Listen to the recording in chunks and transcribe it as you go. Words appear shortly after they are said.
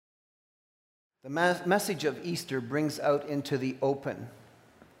The message of Easter brings out into the open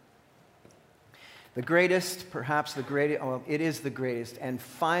the greatest, perhaps the greatest, well, it is the greatest and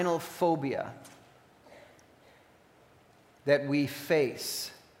final phobia that we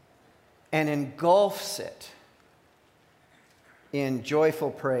face, and engulfs it in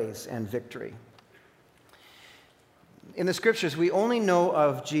joyful praise and victory. In the scriptures, we only know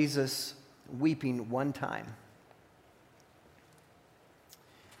of Jesus weeping one time.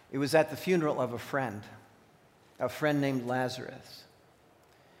 It was at the funeral of a friend named Lazarus.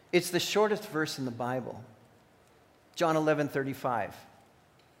 It's the shortest verse in the Bible, John 11:35.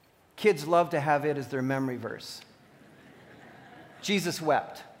 Kids love to have it as their memory verse. Jesus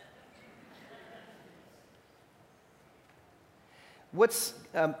wept. What's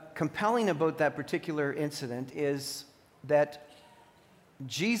compelling about that particular incident is that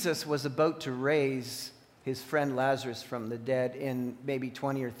Jesus was about to raise his friend Lazarus from the dead in maybe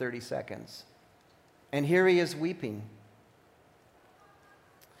 20 or 30 seconds. And here he is weeping.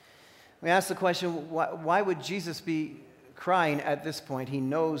 We ask the question, why would Jesus be crying at this point? He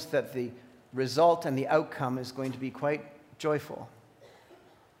knows that the result and the outcome is going to be quite joyful.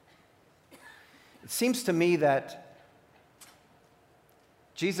 It seems to me that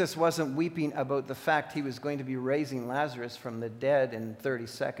Jesus wasn't weeping about the fact he was going to be raising Lazarus from the dead in 30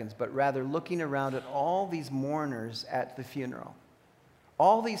 seconds, but rather looking around at all these mourners at the funeral.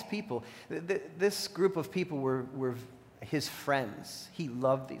 All these people. This group of people were his friends. He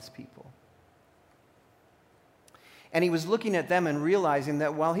loved these people. And he was looking at them and realizing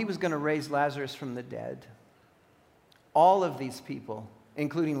that while he was going to raise Lazarus from the dead, all of these people,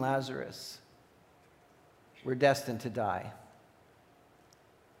 including Lazarus, were destined to die.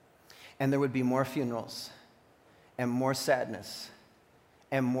 And there would be more funerals and more sadness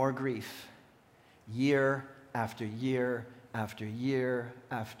and more grief year after year after year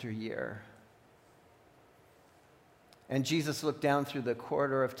after year. And Jesus looked down through the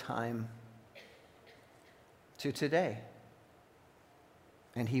corridor of time to today,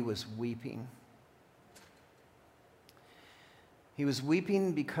 and he was weeping. He was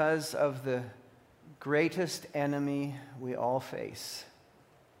weeping because of the greatest enemy we all face: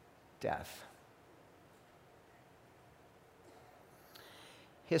 death.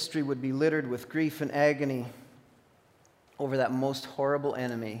 History would be littered with grief and agony over that most horrible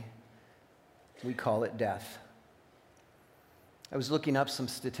enemy. We call it death. I was looking up some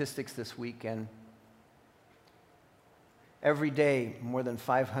statistics this week, and every day more than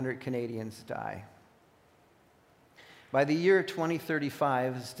 500 Canadians die. By the year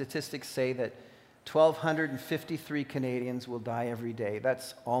 2035, statistics say that 1,253 Canadians will die every day.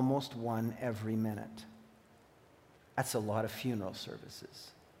 That's almost one every minute. That's a lot of funeral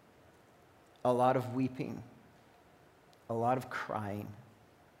services, a lot of weeping, a lot of crying,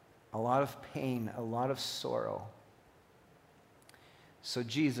 a lot of pain, a lot of sorrow. So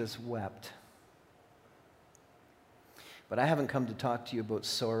Jesus wept. But I haven't come to talk to you about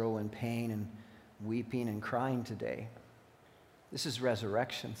sorrow and pain and weeping and crying today. This is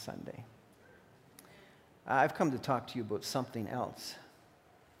Resurrection Sunday. I've come to talk to you about something else.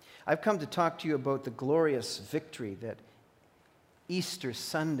 I've come to talk to you about the glorious victory that Easter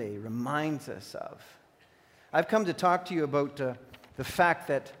Sunday reminds us of. I've come to talk to you about the fact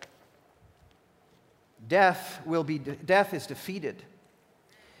that death is defeated,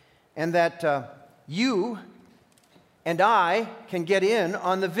 and that you and I can get in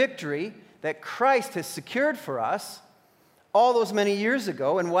on the victory that Christ has secured for us all those many years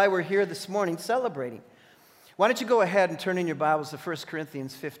ago, and why we're here this morning celebrating. Why don't you go ahead and turn in your Bibles to 1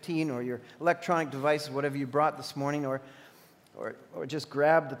 Corinthians 15, or your electronic devices, whatever you brought this morning, or just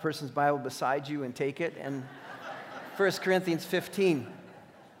grab the person's Bible beside you and take it, and 1 Corinthians 15.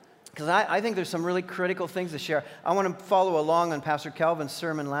 Because I think there's some really critical things to share. I want to follow along on Pastor Calvin's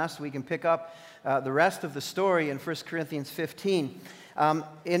sermon last week and pick up the rest of the story in 1 Corinthians 15.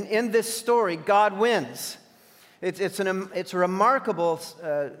 In this story, God wins. It's a remarkable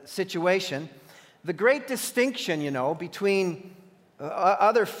situation. The great distinction, between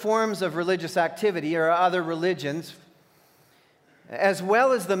other forms of religious activity or other religions, as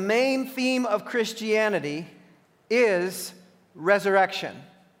well as the main theme of Christianity, is resurrection.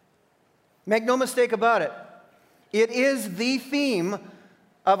 Make no mistake about it. It is the theme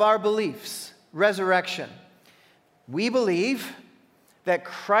of our beliefs, resurrection. We believe that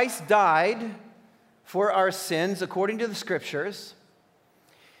Christ died for our sins according to the Scriptures,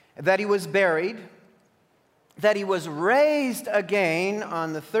 that he was buried, that he was raised again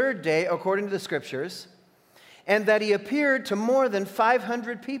on the third day according to the Scriptures, and that he appeared to more than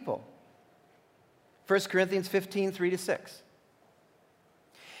 500 people. 1 Corinthians 15, 3-6.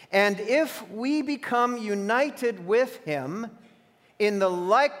 And if we become united with him in the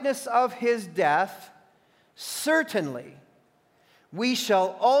likeness of his death, certainly we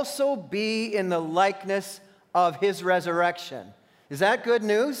shall also be in the likeness of his resurrection. Is that good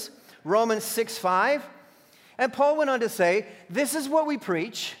news? Romans 6:5. And Paul went on to say, this is what we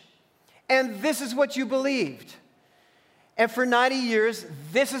preach, and this is what you believed. And for 90 years,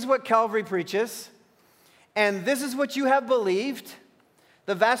 this is what Calvary preaches, and this is what you have believed,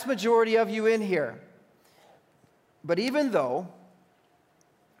 the vast majority of you in here. But even though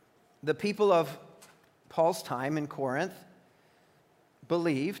the people of Paul's time in Corinth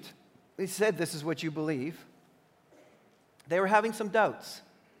believed, he said, this is what you believe, they were having some doubts,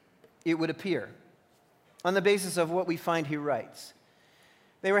 it would appear, on the basis of what we find he writes.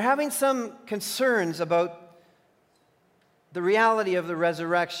 They were having some concerns about the reality of the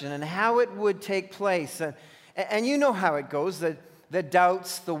resurrection and how it would take place. And you know how it goes, the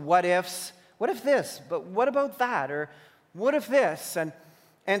doubts, the what ifs. What if this? But what about that? Or what if this?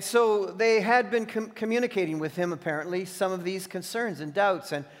 And so they had been communicating with him, apparently, some of these concerns and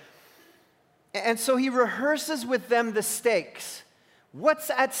doubts. And so he rehearses with them the stakes. What's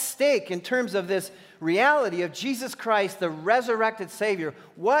at stake in terms of this reality of Jesus Christ, the resurrected Savior?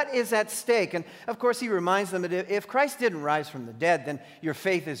 What is at stake? And of course, he reminds them that if Christ didn't rise from the dead, then your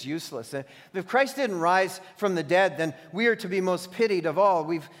faith is useless. If Christ didn't rise from the dead, then we are to be most pitied of all.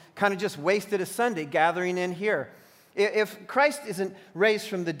 We've kind of just wasted a Sunday gathering in here. If Christ isn't raised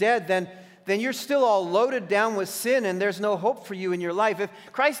from the dead, then you're still all loaded down with sin and there's no hope for you in your life. If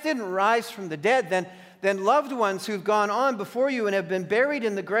Christ didn't rise from the dead, then loved ones who've gone on before you and have been buried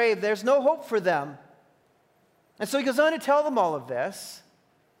in the grave, there's no hope for them. And so he goes on to tell them all of this.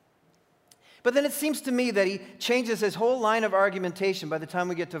 But then it seems to me that he changes his whole line of argumentation by the time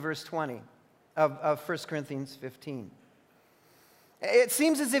we get to verse 20 of 1 Corinthians 15. It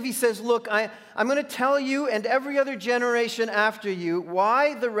seems as if he says, look, I'm going to tell you and every other generation after you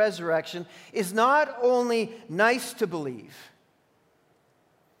why the resurrection is not only nice to believe,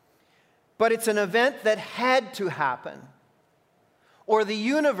 but it's an event that had to happen, or the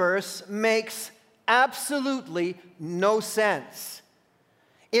universe makes absolutely no sense.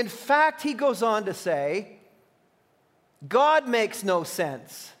 In fact, he goes on to say, God makes no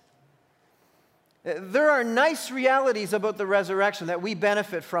sense. There are nice realities about the resurrection that we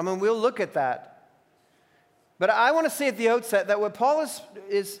benefit from, and we'll look at that. But I want to say at the outset that what Paul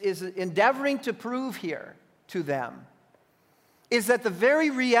is endeavoring to prove here to them is that the very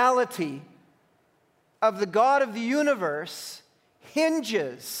reality of the God of the universe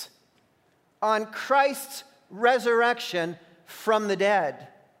hinges on Christ's resurrection from the dead.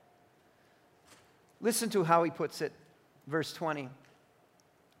 Listen to how he puts it, verse 20.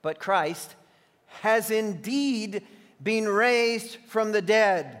 But Christ has indeed been raised from the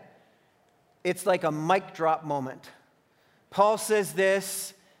dead. It's like a mic drop moment. Paul says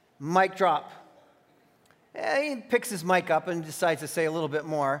this, mic drop. He picks his mic up and decides to say a little bit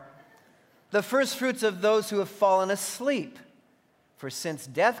more. The first fruits of those who have fallen asleep. For since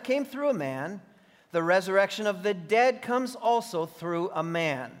death came through a man, the resurrection of the dead comes also through a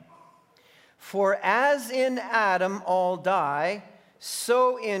man. For as in Adam all die,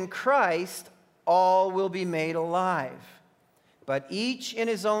 so in Christ all will be made alive. But each in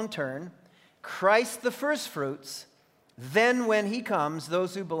his own turn, Christ the firstfruits, then when he comes,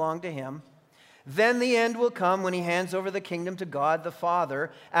 those who belong to him. Then the end will come when he hands over the kingdom to God the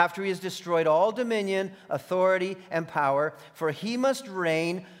Father, after he has destroyed all dominion, authority, and power. For he must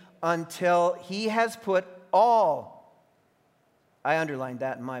reign until he has put all, I underlined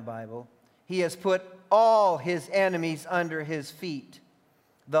that in my Bible, he has put all his enemies under his feet.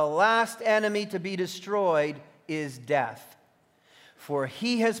 The last enemy to be destroyed is death. For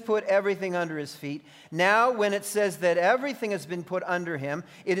he has put everything under his feet. Now, when it says that everything has been put under him,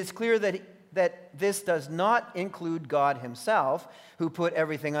 it is clear that this does not include God himself, who put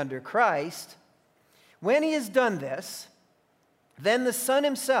everything under Christ. When he has done this, then the Son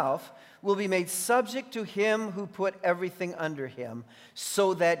himself will be made subject to him who put everything under him,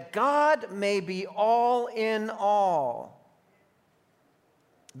 so that God may be all in all.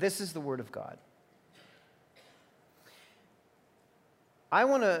 This is the word of God. I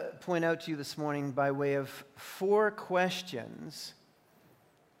want to point out to you this morning, by way of 4 questions,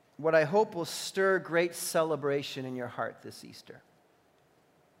 what I hope will stir great celebration in your heart this Easter.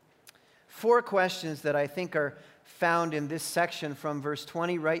 4 questions that I think are found in this section from verse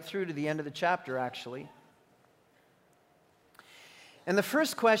 20 right through to the end of the chapter, actually. And the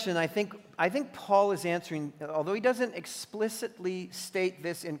first question I think Paul is answering, although he doesn't explicitly state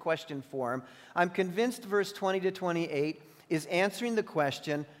this in question form, I'm convinced verse 20 to 28 is answering the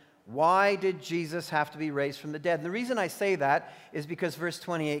question, Why did Jesus have to be raised from the dead? And the reason I say that is because verse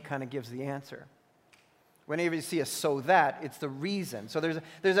 28 kind of gives the answer. Whenever you see a "so that," it's the reason. So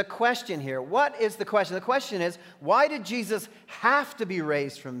there's a question here. What is the question? The question is, why did Jesus have to be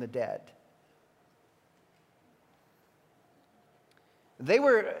raised from the dead? They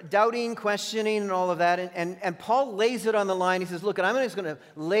were doubting, questioning, and all of that. And Paul lays it on the line. He says, look, I'm just going to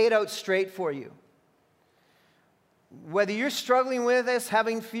lay it out straight for you. Whether you're struggling with this,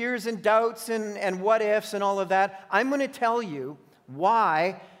 having fears and doubts and what ifs and all of that, I'm going to tell you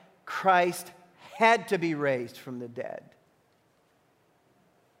why Christ had to be raised from the dead.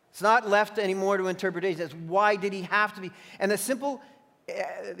 It's not left anymore to interpretation. It's why did he have to be? And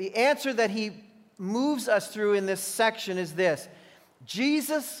the answer that he moves us through in this section is this.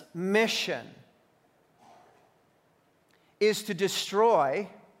 Jesus' mission is to destroy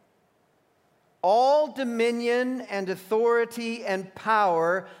all dominion and authority and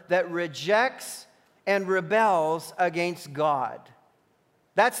power that rejects and rebels against God.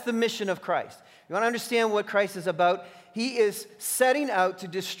 That's the mission of Christ. You want to understand what Christ is about? He is setting out to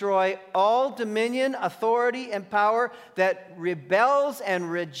destroy all dominion, authority, and power that rebels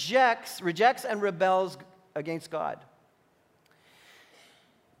and rejects and rebels against God.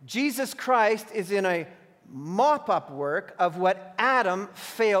 Jesus Christ is in a mop-up work of what Adam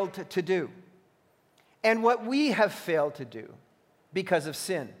failed to do and what we have failed to do because of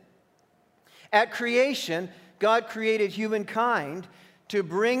sin. At creation, God created humankind to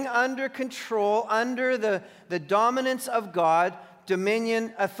bring under control, under the dominance of God,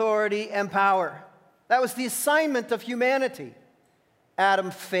 dominion, authority, and power. That was the assignment of humanity.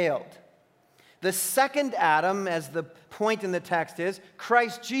 Adam failed. The second Adam, as the point in the text is,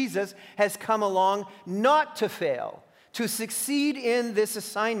 Christ Jesus has come along not to fail, to succeed in this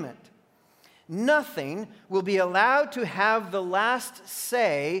assignment. Nothing will be allowed to have the last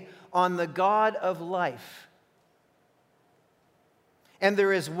say on the God of life. And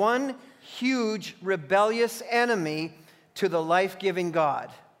there is one huge rebellious enemy to the life-giving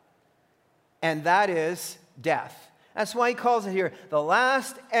God, and that is death. That's why he calls it here, the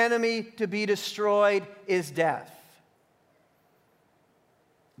last enemy to be destroyed is death.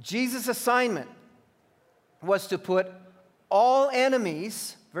 Jesus' assignment was to put all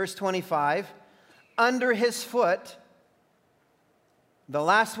enemies, verse 25, under his foot. The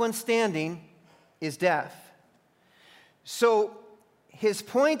last one standing is death. So his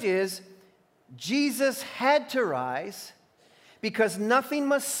point is, Jesus had to rise because nothing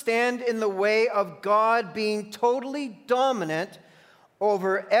must stand in the way of God being totally dominant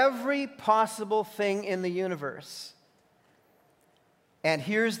over every possible thing in the universe. And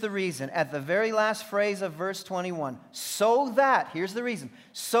here's the reason. At the very last phrase of verse 21, here's the reason,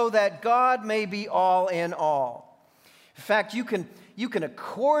 so that God may be all in all. In fact, you can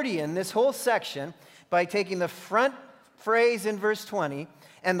accordion this whole section by taking the front phrase in verse 20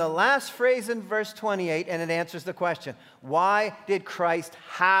 and the last phrase in verse 28, and it answers the question, why did Christ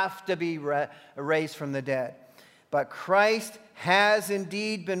have to be raised from the dead? But Christ has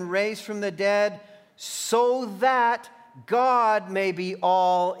indeed been raised from the dead so that God may be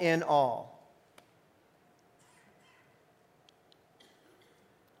all in all.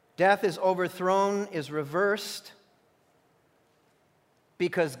 Death is overthrown, is reversed,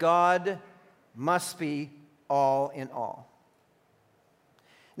 because God must be all in all.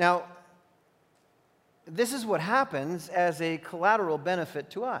 Now, this is what happens as a collateral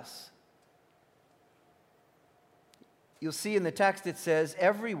benefit to us. You'll see in the text it says,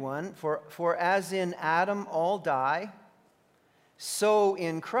 everyone, for as in Adam all die, so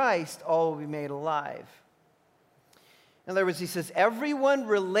in Christ all will be made alive. In other words, he says, everyone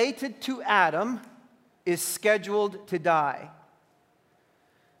related to Adam is scheduled to die.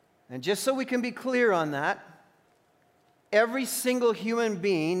 And just so we can be clear on that, every single human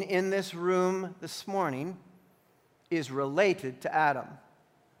being in this room this morning is related to Adam.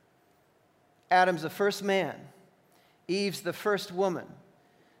 Adam's the first man. Eve's the first woman.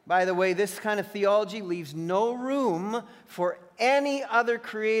 By the way, this kind of theology leaves no room for any other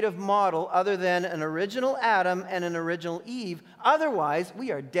creative model other than an original Adam and an original Eve. Otherwise,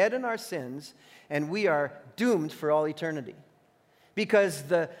 we are dead in our sins and we are doomed for all eternity. Because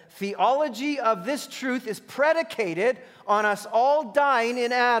the theology of this truth is predicated on us all dying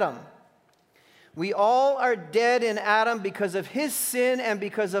in Adam. We all are dead in Adam because of his sin and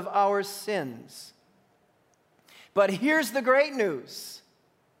because of our sins. But here's the great news.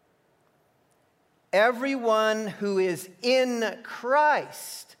 Everyone who is in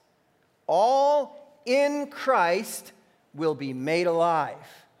Christ, all in Christ, will be made alive.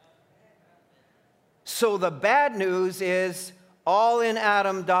 So the bad news is, all in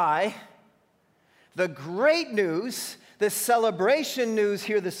Adam die. The great news, the celebration news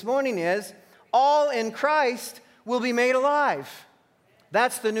here this morning is all in Christ will be made alive.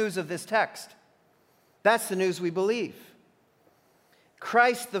 That's the news of this text. That's the news we believe.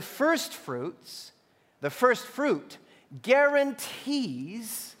 Christ, the first fruit,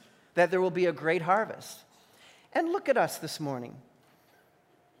 guarantees that there will be a great harvest. And look at us this morning.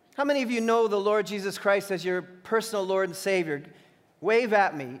 How many of you know the Lord Jesus Christ as your personal Lord and Savior? Wave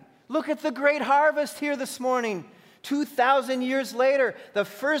at me. Look at the great harvest here this morning. 2,000 years later, the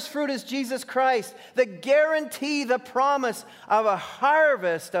first fruit is Jesus Christ. The guarantee, the promise of a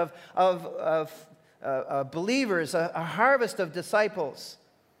harvest of believers, a harvest of disciples.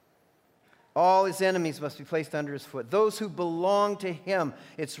 All his enemies must be placed under his foot. Those who belong to him,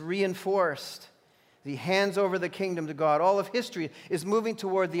 it's reinforced. He hands over the kingdom to God. All of history is moving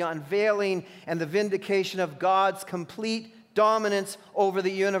toward the unveiling and the vindication of God's complete dominance over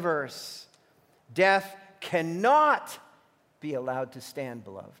the universe. Death cannot be allowed to stand,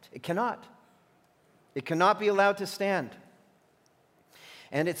 beloved. It cannot. It cannot be allowed to stand.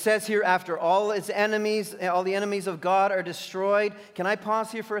 And it says here, after all his enemies, all the enemies of God are destroyed. Can I pause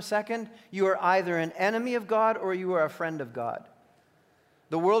here for a second? You are either an enemy of God or you are a friend of God.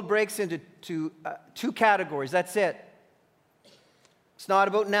 The world breaks into two categories. That's it. It's not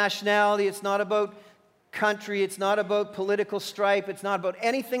about nationality. It's not about country. It's not about political stripe. It's not about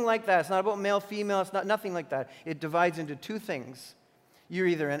anything like that. It's not about male, female. It's not nothing like that. It divides into two things. You're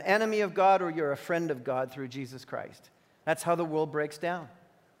either an enemy of God or you're a friend of God through Jesus Christ. That's how the world breaks down.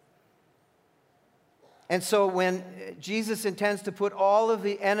 And so when Jesus intends to put all of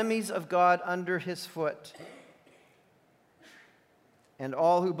the enemies of God under his foot, and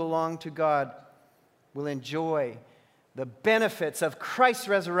all who belong to God will enjoy the benefits of Christ's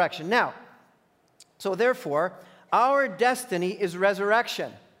resurrection. Now, so therefore, our destiny is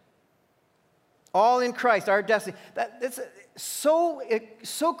resurrection. All in Christ, our destiny. That's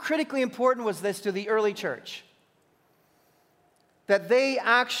so critically important was this to the early church, that they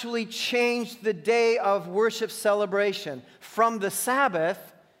actually changed the day of worship celebration from the Sabbath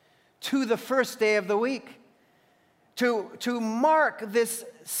to the first day of the week to mark this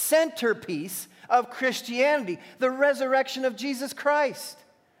centerpiece of Christianity, the resurrection of Jesus Christ.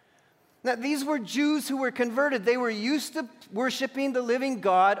 Now, these were Jews who were converted. They were used to worshiping the living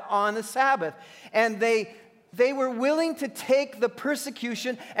God on the Sabbath, and they were willing to take the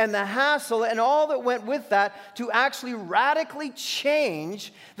persecution and the hassle and all that went with that to actually radically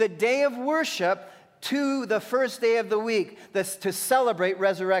change the day of worship to the first day of the week, to celebrate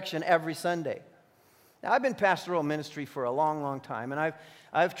resurrection every Sunday. Now, I've been pastoral ministry for a long, long time, and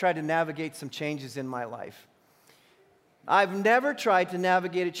I've tried to navigate some changes in my life. I've never tried to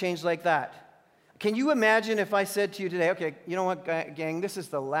navigate a change like that. Can you imagine if I said to you today, okay, you know what, gang, this is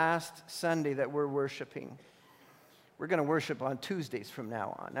the last Sunday that we're worshiping. We're going to worship on Tuesdays from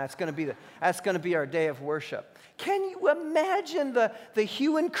now on. That's going to be our day of worship. Can you imagine the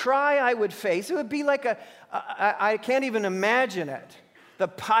hue and cry I would face? It would be like I can't even imagine it. The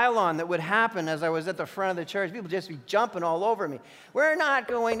pile-on that would happen as I was at the front of the church. People just be jumping all over me. We're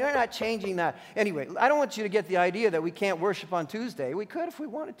not changing that. Anyway, I don't want you to get the idea that we can't worship on Tuesday. We could if we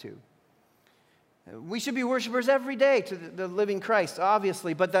wanted to. We should be worshipers every day to the living Christ,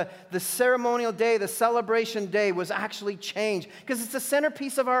 obviously. But the ceremonial day, the celebration day was actually changed because it's the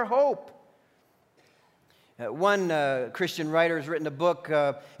centerpiece of our hope. One Christian writer has written a book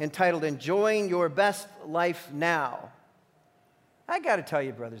entitled Enjoying Your Best Life Now. I got to tell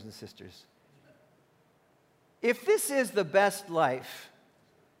you, brothers and sisters, if this is the best life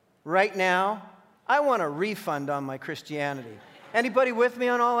right now, I want a refund on my Christianity. Anybody with me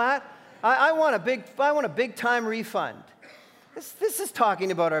on all that? I want a big time refund. This is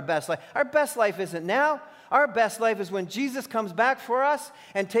talking about our best life. Our best life isn't now. Our best life is when Jesus comes back for us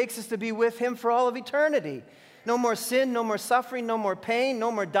and takes us to be with him for all of eternity. No more sin, no more suffering, no more pain,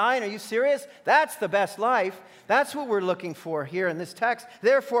 no more dying. Are you serious? That's the best life. That's what we're looking for here in this text.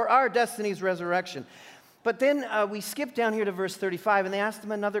 Therefore, our destiny is resurrection. But then we skip down here to verse 35, and they asked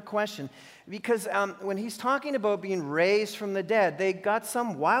him another question. Because when he's talking about being raised from the dead, they got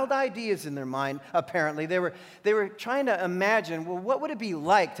some wild ideas in their mind, apparently. They were trying to imagine, well, what would it be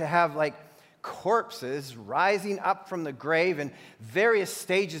like to have, like, corpses rising up from the grave in various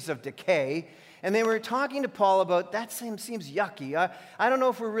stages of decay, And they were talking to Paul about, that seems yucky. I don't know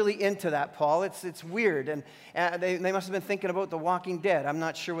if we're really into that, Paul. It's weird. And they must have been thinking about The Walking Dead. I'm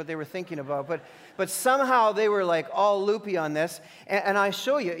not sure what they were thinking about. But somehow they were like all loopy on this. And I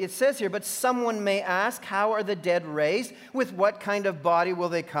show you, it says here, but someone may ask, how are the dead raised? With what kind of body will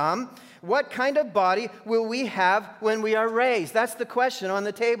they come? What kind of body will we have when we are raised? That's the question on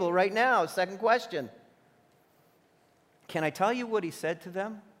the table right now. Second question. Can I tell you what he said to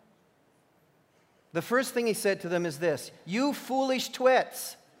them? The first thing he said to them is this: you foolish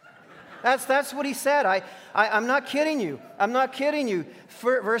twits. That's what he said. I'm not kidding you. I'm not kidding you.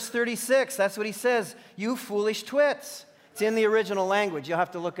 Verse 36, that's what he says. You foolish twits. It's in the original language. You'll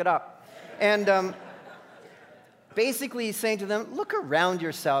have to look it up. And basically he's saying to them, look around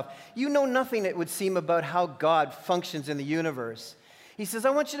yourself. You know nothing, it would seem, about how God functions in the universe. He says,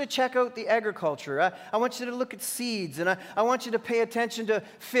 I want you to check out the agriculture. I want you to look at seeds, and I want you to pay attention to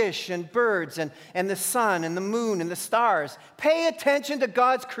fish and birds and the sun and the moon and the stars. Pay attention to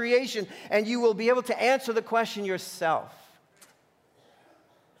God's creation, and you will be able to answer the question yourself.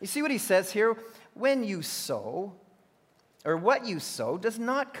 You see what he says here? When you sow, or what you sow, does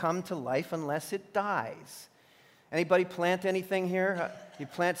not come to life unless it dies. Anybody plant anything here? You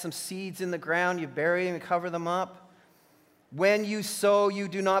plant some seeds in the ground, you bury them and cover them up. When you sow, you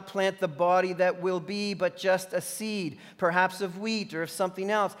do not plant the body that will be, but just a seed, perhaps of wheat or of something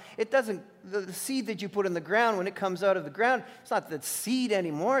else. It doesn't, the seed that you put in the ground, when it comes out of the ground, it's not the seed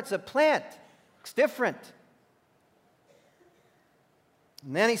anymore, it's a plant. It's different.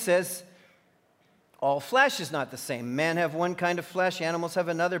 And then he says, all flesh is not the same. Men have one kind of flesh, animals have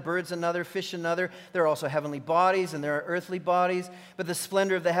another, birds another, fish another. There are also heavenly bodies and there are earthly bodies. But the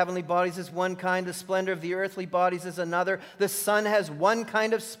splendor of the heavenly bodies is one kind, the splendor of the earthly bodies is another. The sun has one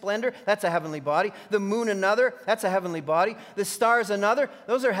kind of splendor, that's a heavenly body. The moon another, that's a heavenly body. The stars another,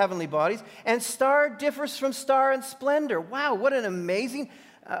 those are heavenly bodies. And star differs from star in splendor. Wow, what an amazing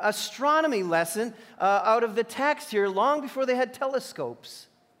astronomy lesson out of the text here, long before they had telescopes.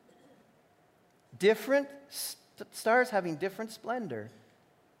 Different stars having different splendor.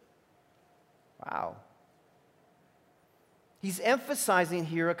 Wow. He's emphasizing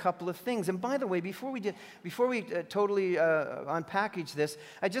here a couple of things. And by the way, before we totally unpackage this,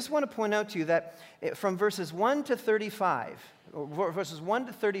 I just want to point out to you that from verses 1 to 35, or verses 1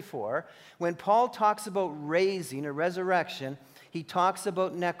 to 34, when Paul talks about raising or resurrection, he talks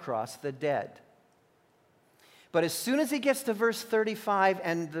about nekros, the dead. But as soon as he gets to verse 35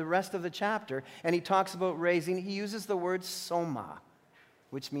 and the rest of the chapter, and he talks about raising, he uses the word soma,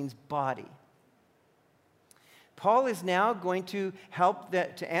 which means body. Paul is now going to help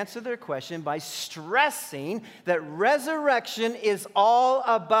to answer their question by stressing that resurrection is all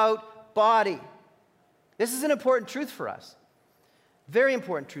about body. This is an important truth for us. Very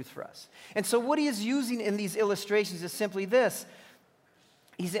important truth for us. And so what he is using in these illustrations is simply this.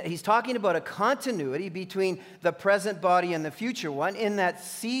 He's talking about a continuity between the present body and the future one, in that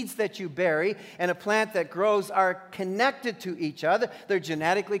seeds that you bury and a plant that grows are connected to each other. They're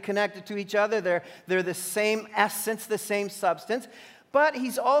genetically connected to each other. They're the same essence, the same substance. But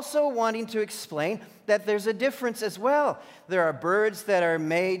he's also wanting to explain that there's a difference as well. There are birds that are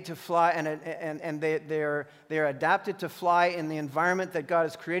made to fly, and they're adapted to fly in the environment that God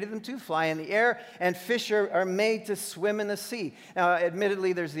has created them to, fly in the air, and fish are made to swim in the sea. Now,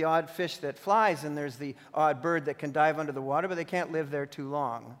 admittedly, there's the odd fish that flies, and there's the odd bird that can dive under the water, but they can't live there too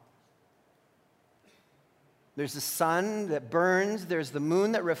long. There's the sun that burns. There's the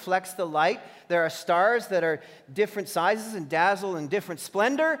moon that reflects the light. There are stars that are different sizes and dazzle in different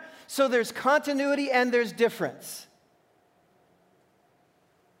splendor. So there's continuity and there's difference.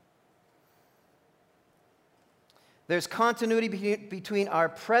 There's continuity between our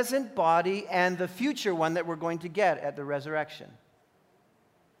present body and the future one that we're going to get at the resurrection.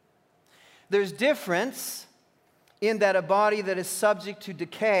 There's difference in that a body that is subject to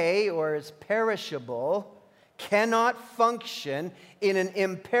decay or is perishable cannot function in an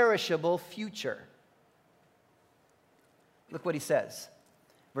imperishable future. Look what he says.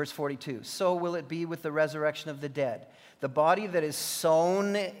 Verse 42, so will it be with the resurrection of the dead. The body that is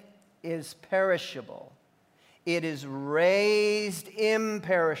sown is perishable. It is raised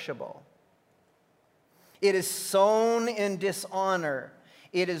imperishable. It is sown in dishonor.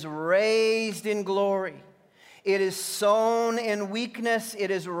 It is raised in glory. It is sown in weakness.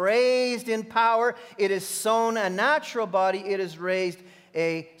 It is raised in power. It is sown a natural body. It is raised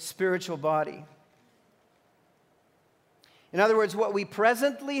a spiritual body. In other words, what we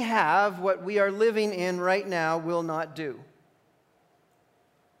presently have, what we are living in right now, will not do.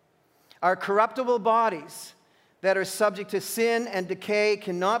 Our corruptible bodies, that are subject to sin and decay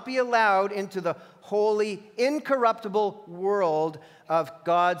cannot be allowed into the holy, incorruptible world of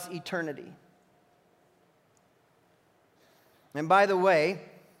God's eternity. And by the way,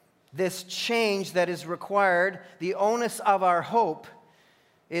 this change that is required, the onus of our hope,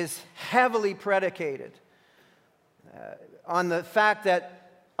 is heavily predicated on the fact that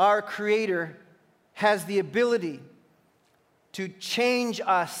our Creator has the ability to change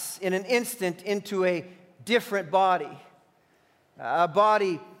us in an instant into a different body, a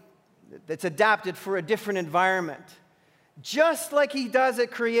body that's adapted for a different environment, just like He does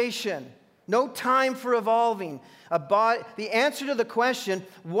at creation. No time for evolving. The answer to the question,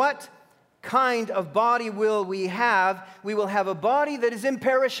 what kind of body will we have? We will have a body that is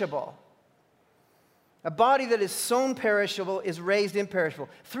imperishable. A body that is sown perishable is raised imperishable.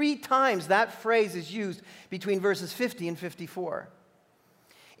 3 times that phrase is used between verses 50 and 54.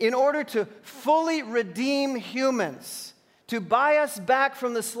 In order to fully redeem humans, to buy us back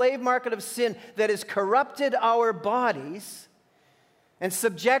from the slave market of sin that has corrupted our bodies and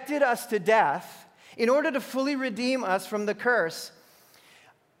subjected us to death, in order to fully redeem us from the curse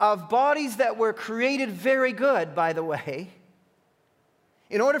of bodies that were created very good, by the way,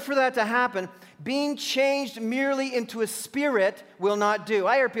 in order for that to happen, being changed merely into a spirit will not do.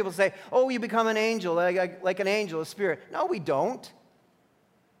 I hear people say, oh, you become an angel, like an angel, a spirit. No, we don't.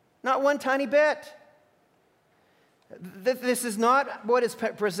 Not one tiny bit. This is not what is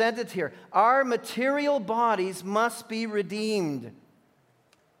presented here. Our material bodies must be redeemed.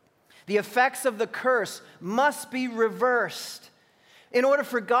 The effects of the curse must be reversed in order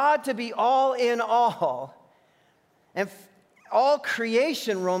for God to be all in all. And all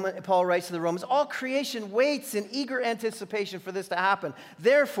creation, Paul writes to the Romans, all creation waits in eager anticipation for this to happen.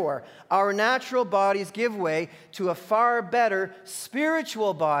 Therefore, our natural bodies give way to a far better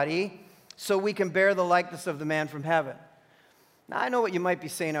spiritual body so we can bear the likeness of the man from heaven. Now, I know what you might be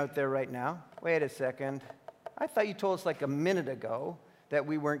saying out there right now. Wait a second. I thought you told us like a minute ago that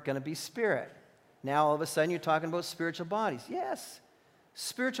we weren't going to be spirit. Now, all of a sudden, you're talking about spiritual bodies. Yes,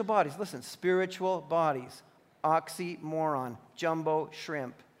 spiritual bodies. Listen, spiritual bodies. Oxymoron. Jumbo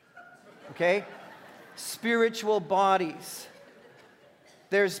shrimp. Okay? Spiritual bodies.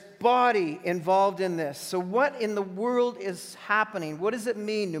 There's body involved in this. So what in the world is happening? What does it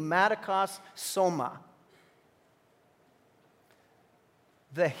mean, pneumatikos soma?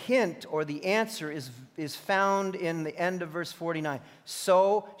 The hint or the answer is found in the end of verse 49.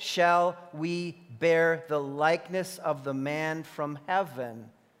 So shall we bear the likeness of the man from heaven.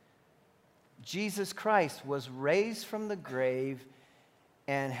 Jesus Christ was raised from the grave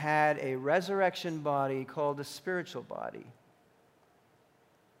and had a resurrection body called a spiritual body.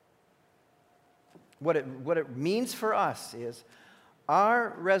 What it means for us is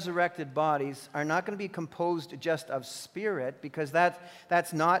our resurrected bodies are not going to be composed just of spirit, because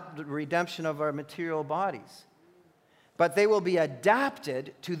that's not the redemption of our material bodies. But they will be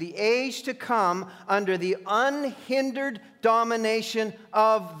adapted to the age to come under the unhindered domination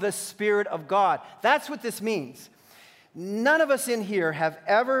of the Spirit of God. That's what this means. None of us in here have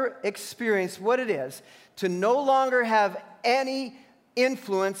ever experienced what it is to no longer have any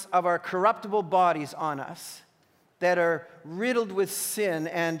influence of our corruptible bodies on us that are riddled with sin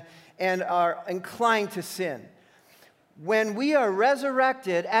and are inclined to sin. When we are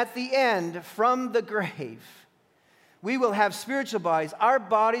resurrected at the end from the grave, we will have spiritual bodies. Our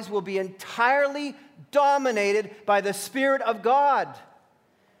bodies will be entirely dominated by the Spirit of God.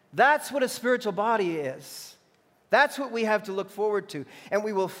 That's what a spiritual body is. That's what we have to look forward to. And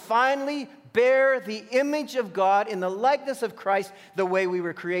we will finally bear the image of God in the likeness of Christ the way we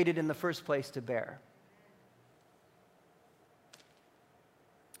were created in the first place to bear.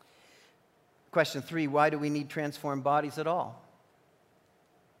 Question 3, why do we need transformed bodies at all?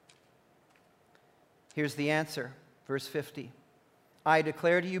 Here's the answer, verse 50. I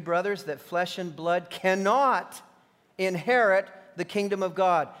declare to you, brothers, that flesh and blood cannot inherit the kingdom of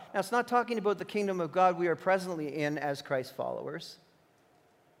God. Now, it's not talking about the kingdom of God we are presently in as Christ followers,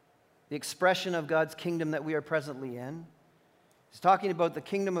 the expression of God's kingdom that we are presently in. It's talking about the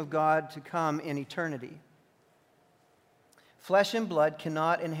kingdom of God to come in eternity. Flesh and blood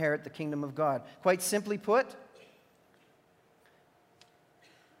cannot inherit the kingdom of God. Quite simply put,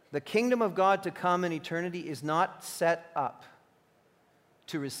 the kingdom of God to come in eternity is not set up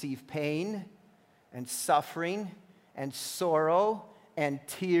to receive pain and suffering and sorrow and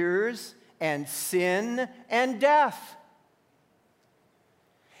tears and sin and death.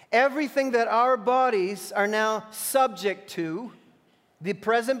 Everything that our bodies are now subject to, the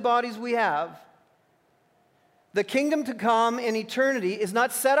present bodies we have, the kingdom to come in eternity is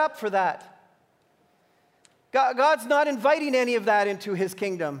not set up for that. God's not inviting any of that into his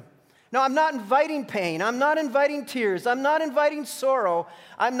kingdom. No, I'm not inviting pain. I'm not inviting tears. I'm not inviting sorrow.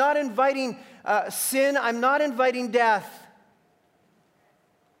 I'm not inviting sin. I'm not inviting death.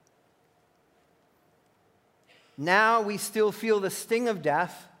 Now we still feel the sting of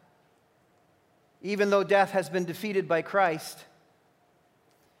death, even though death has been defeated by Christ.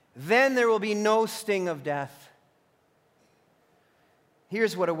 Then there will be no sting of death.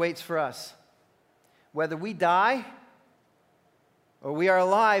 Here's what awaits for us. Whether we die or we are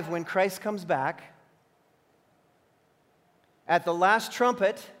alive when Christ comes back, at the last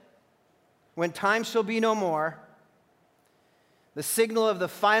trumpet, when time shall be no more, the signal of the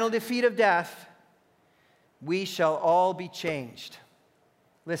final defeat of death, we shall all be changed.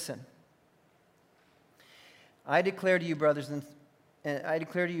 Listen. I declare to you, brothers and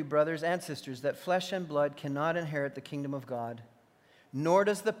sisters, that flesh and blood cannot inherit the kingdom of God, nor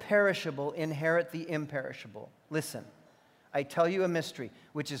does the perishable inherit the imperishable. Listen, I tell you a mystery,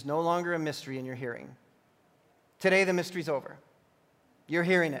 which is no longer a mystery in your hearing. Today the mystery's over. You're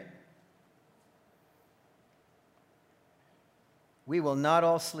hearing it. We will not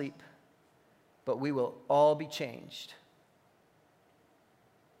all sleep, but we will all be changed.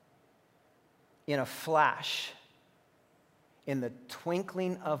 In a flash, in the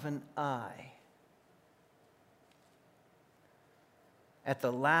twinkling of an eye, at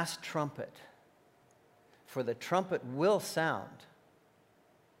the last trumpet, for the trumpet will sound,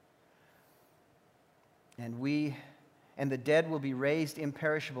 and the dead will be raised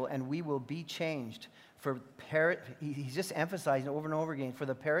imperishable, and we will be changed. He's just emphasizing over and over again, for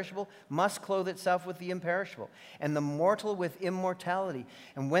the perishable must clothe itself with the imperishable, and the mortal with immortality.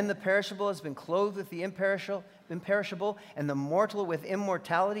 And when the perishable has been clothed with the imperishable, and the mortal with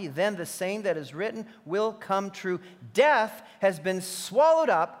immortality, then the saying that is written will come true. Death has been swallowed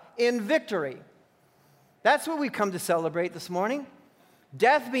up in victory. That's what we've come to celebrate this morning.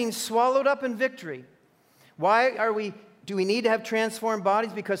 Death being swallowed up in victory. Why do we need to have transformed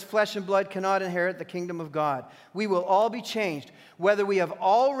bodies? Because flesh and blood cannot inherit the kingdom of God. We will all be changed. Whether we are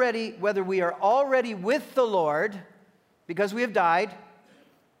already with the Lord because we have died,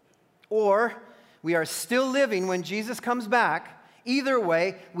 or we are still living when Jesus comes back, either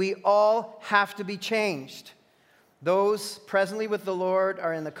way, we all have to be changed. Those presently with the Lord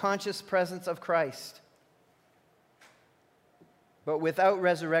are in the conscious presence of Christ, but without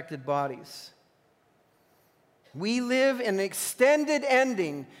resurrected bodies. We live in an extended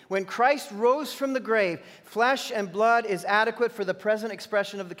ending. When Christ rose from the grave, flesh and blood is adequate for the present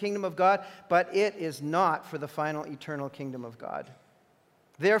expression of the kingdom of God, but it is not for the final eternal kingdom of God.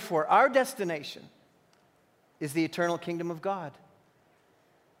 Therefore, our destination is the eternal kingdom of God.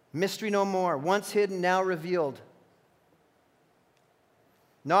 Mystery no more, once hidden, now revealed.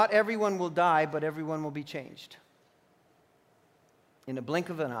 Not everyone will die, but everyone will be changed in a blink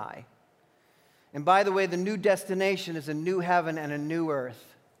of an eye. And by the way, the new destination is a new heaven and a new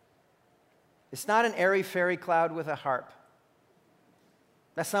earth. It's not an airy-fairy cloud with a harp.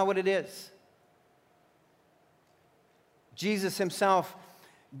 That's not what it is. Jesus himself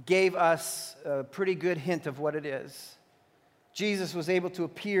gave us a pretty good hint of what it is. Jesus was able to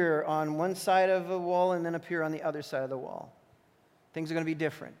appear on one side of the wall and then appear on the other side of the wall. Things are going to be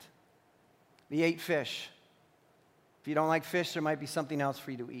different. He ate fish. If you don't like fish, there might be something else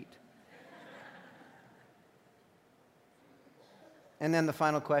for you to eat. And then the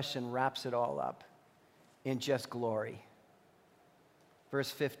final question wraps it all up in just glory.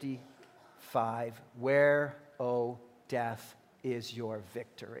 Verse 55, where, O death, is your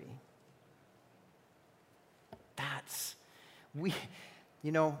victory?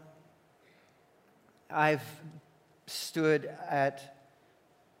 I've stood at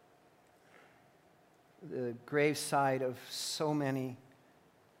the graveside of so many,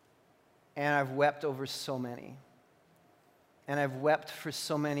 and I've wept over so many. And I've wept for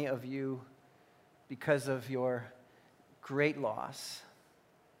so many of you because of your great loss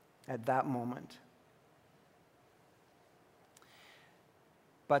at that moment.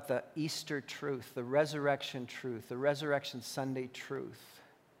 But the Easter truth, the resurrection truth, the Resurrection Sunday truth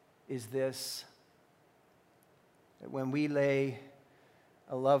is this: that when we lay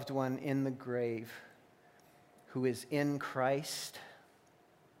a loved one in the grave who is in Christ,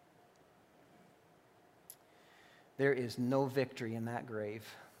 there is no victory in that grave.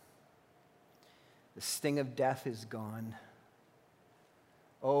 The sting of death is gone.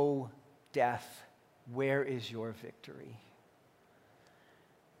 Oh, death, where is your victory?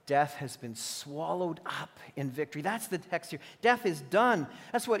 Death has been swallowed up in victory. That's the text here. Death is done.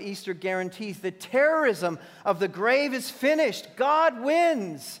 That's what Easter guarantees. The terrorism of the grave is finished. God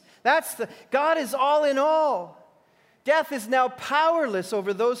wins. God is all in all. Death is now powerless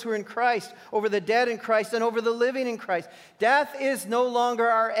over those who are in Christ, over the dead in Christ, and over the living in Christ. Death is no longer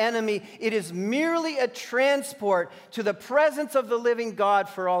our enemy. It is merely a transport to the presence of the living God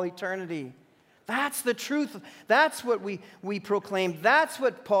for all eternity. That's the truth. That's what we proclaim. That's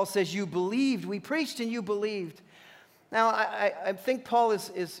what Paul says you believed. We preached and you believed. Now, I think Paul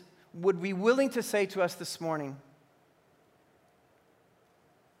would be willing to say to us this morning,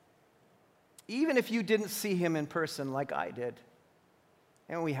 even if you didn't see him in person like I did,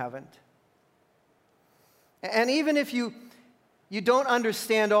 and we haven't, and even if you don't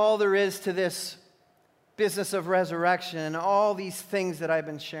understand all there is to this business of resurrection and all these things that I've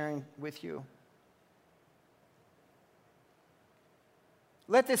been sharing with you,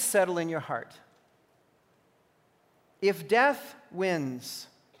 let this settle in your heart. If death wins,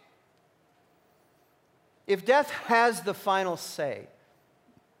 if death has the final say,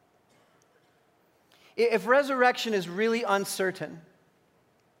 if resurrection is really uncertain,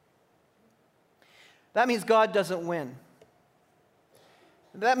 that means God doesn't win.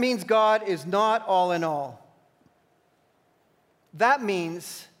 That means God is not all in all. That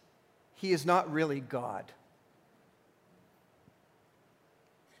means he is not really God.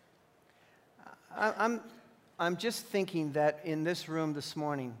 I'm just thinking that in this room this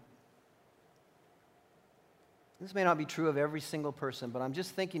morning, this may not be true of every single person, but I'm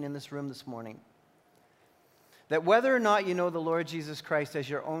just thinking in this room this morning, that whether or not you know the Lord Jesus Christ as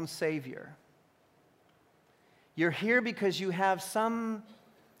your own Savior, you're here because you have some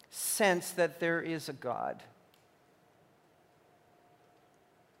sense that there is a God.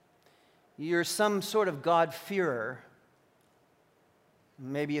 You're some sort of God-fearer.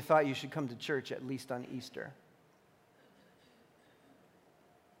 Maybe you thought you should come to church at least on Easter.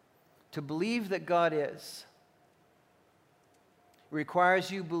 To believe that God is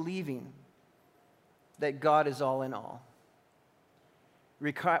requires you believing that God is all in all.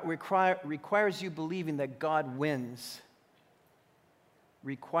 Requires you believing that God wins.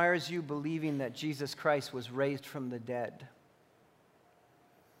 Requires you believing that Jesus Christ was raised from the dead.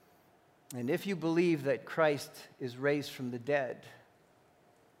 And if you believe that Christ is raised from the dead,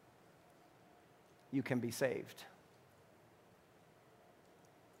 you can be saved.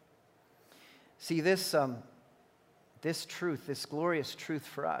 See, this truth, this glorious truth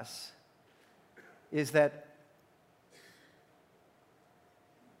for us, is that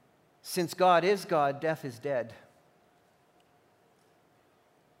since God is God, death is dead.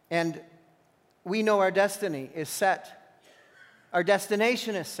 And we know our destiny is set. Our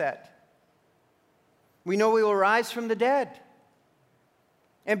destination is set. We know we will rise from the dead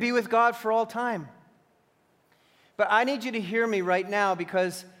and be with God for all time. But I need you to hear me right now,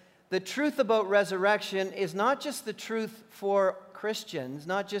 because the truth about resurrection is not just the truth for Christians,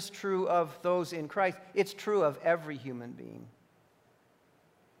 not just true of those in Christ, it's true of every human being.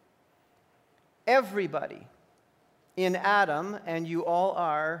 Everybody in Adam, and you all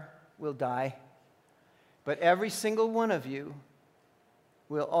are, will die, but every single one of you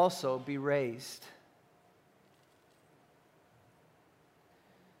will also be raised.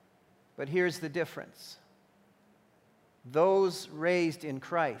 But here's the difference. Those raised in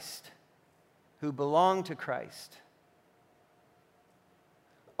Christ, who belong to Christ,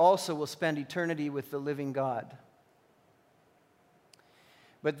 also will spend eternity with the living God.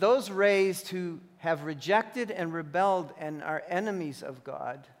 But those raised who have rejected and rebelled and are enemies of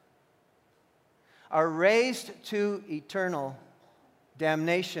God are raised to eternal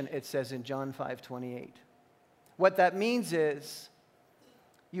damnation, it says in John 5:28. What that means is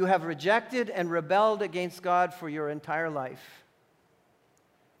you have rejected and rebelled against God for your entire life.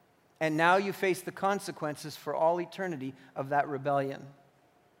 And now you face the consequences for all eternity of that rebellion.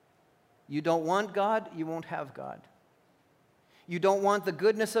 You don't want God, you won't have God. You don't want the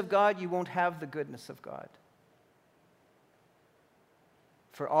goodness of God, you won't have the goodness of God.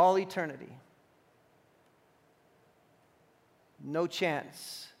 For all eternity. No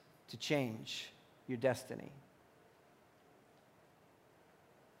chance to change your destiny.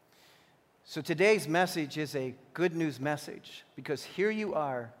 So today's message is a good news message, because here you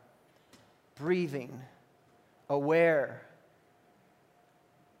are, breathing, aware,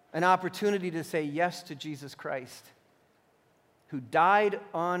 an opportunity to say yes to Jesus Christ, who died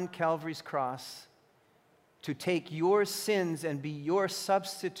on Calvary's cross to take your sins and be your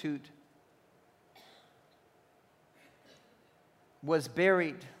substitute, was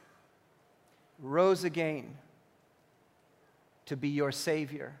buried, rose again to be your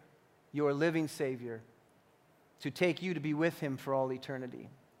Savior, your living Savior, to take you to be with him for all eternity.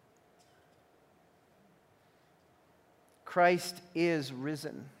 Christ is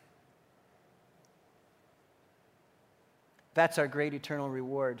risen. That's our great eternal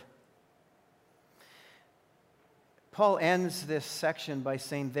reward. Paul ends this section by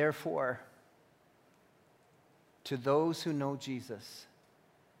saying, therefore, to those who know Jesus,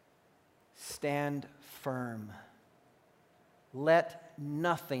 stand firm. Let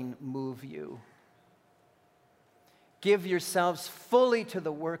nothing move you. Give yourselves fully to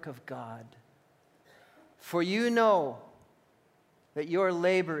the work of God, for you know that your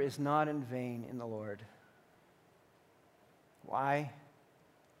labor is not in vain in the Lord. Why?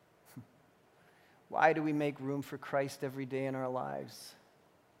 Why do we make room for Christ every day in our lives?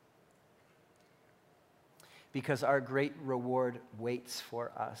 Because our great reward waits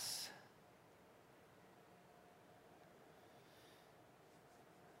for us.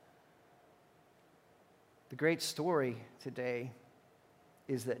 The great story today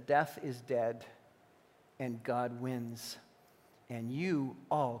is that death is dead and God wins, and you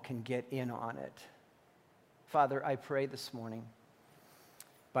all can get in on it. Father, I pray this morning,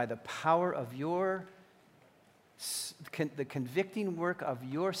 by the power of the convicting work of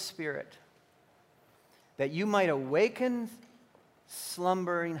your Spirit, that you might awaken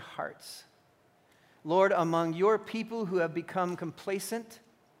slumbering hearts. Lord, among your people who have become complacent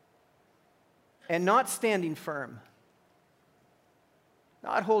and not standing firm,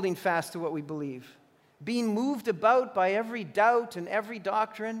 not holding fast to what we believe, being moved about by every doubt and every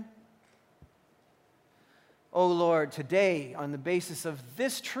doctrine. Oh Lord, today, on the basis of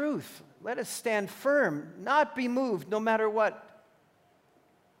this truth, let us stand firm, not be moved, no matter what.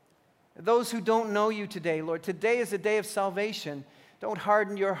 Those who don't know you today, Lord, today is a day of salvation. Don't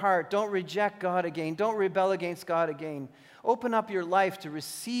harden your heart. Don't reject God again. Don't rebel against God again. Open up your life to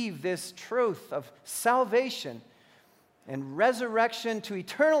receive this truth of salvation and resurrection to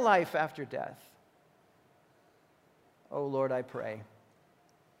eternal life after death. Oh Lord, I pray.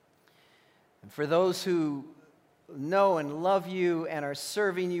 And for those who know and love you and are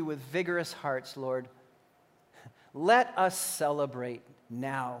serving you with vigorous hearts, Lord, let us celebrate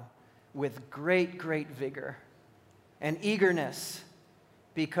now with great, great vigor and eagerness,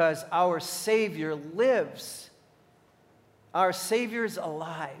 because our Savior lives. Our Savior's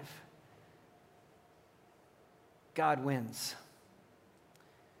alive. God wins.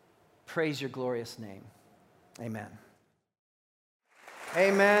 Praise your glorious name. Amen.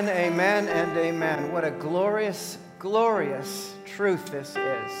 Amen, amen, and amen. What a glorious, glorious truth this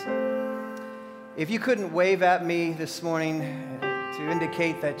is. If you couldn't wave at me this morning to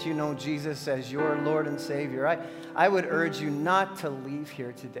indicate that you know Jesus as your Lord and Savior, I would urge you not to leave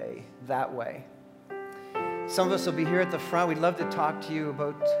here today that way. Some of us will be here at the front. We'd love to talk to you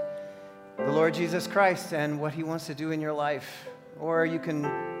about the Lord Jesus Christ and what he wants to do in your life. Or you can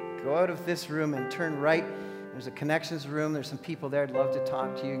go out of this room and turn right. There's a connections room. There's some people there. I'd love to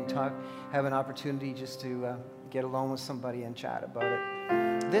talk to you. You can have an opportunity just to get alone with somebody and chat about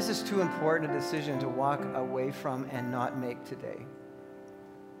it. This is too important a decision to walk away from and not make today.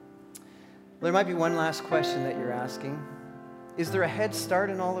 There might be one last question that you're asking. Is there a head start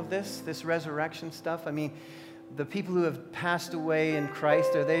in all of this resurrection stuff? I mean, the people who have passed away in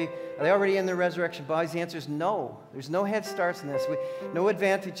Christ, are they already in their resurrection bodies? The answer is no. There's no head starts in this. No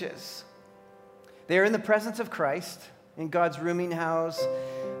advantages. They are in the presence of Christ, in God's rooming house,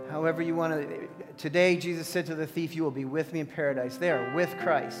 however you want to. Today, Jesus said to the thief, you will be with me in paradise. They are with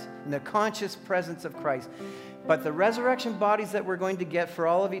Christ, in the conscious presence of Christ. But the resurrection bodies that we're going to get for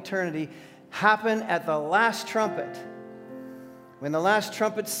all of eternity happen at the last trumpet. When the last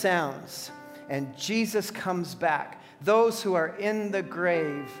trumpet sounds and Jesus comes back, those who are in the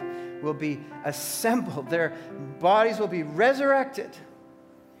grave will be assembled. Their bodies will be resurrected.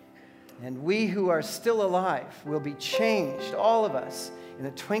 And we who are still alive will be changed, all of us, in the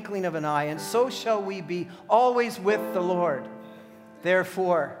twinkling of an eye. And so shall we be always with the Lord.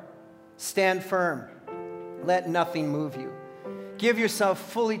 Therefore, stand firm. Let nothing move you. Give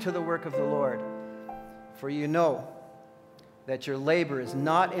yourself fully to the work of the Lord. For you know that your labor is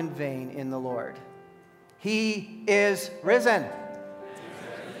not in vain in the Lord. He is risen.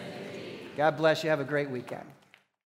 God bless you. Have a great weekend.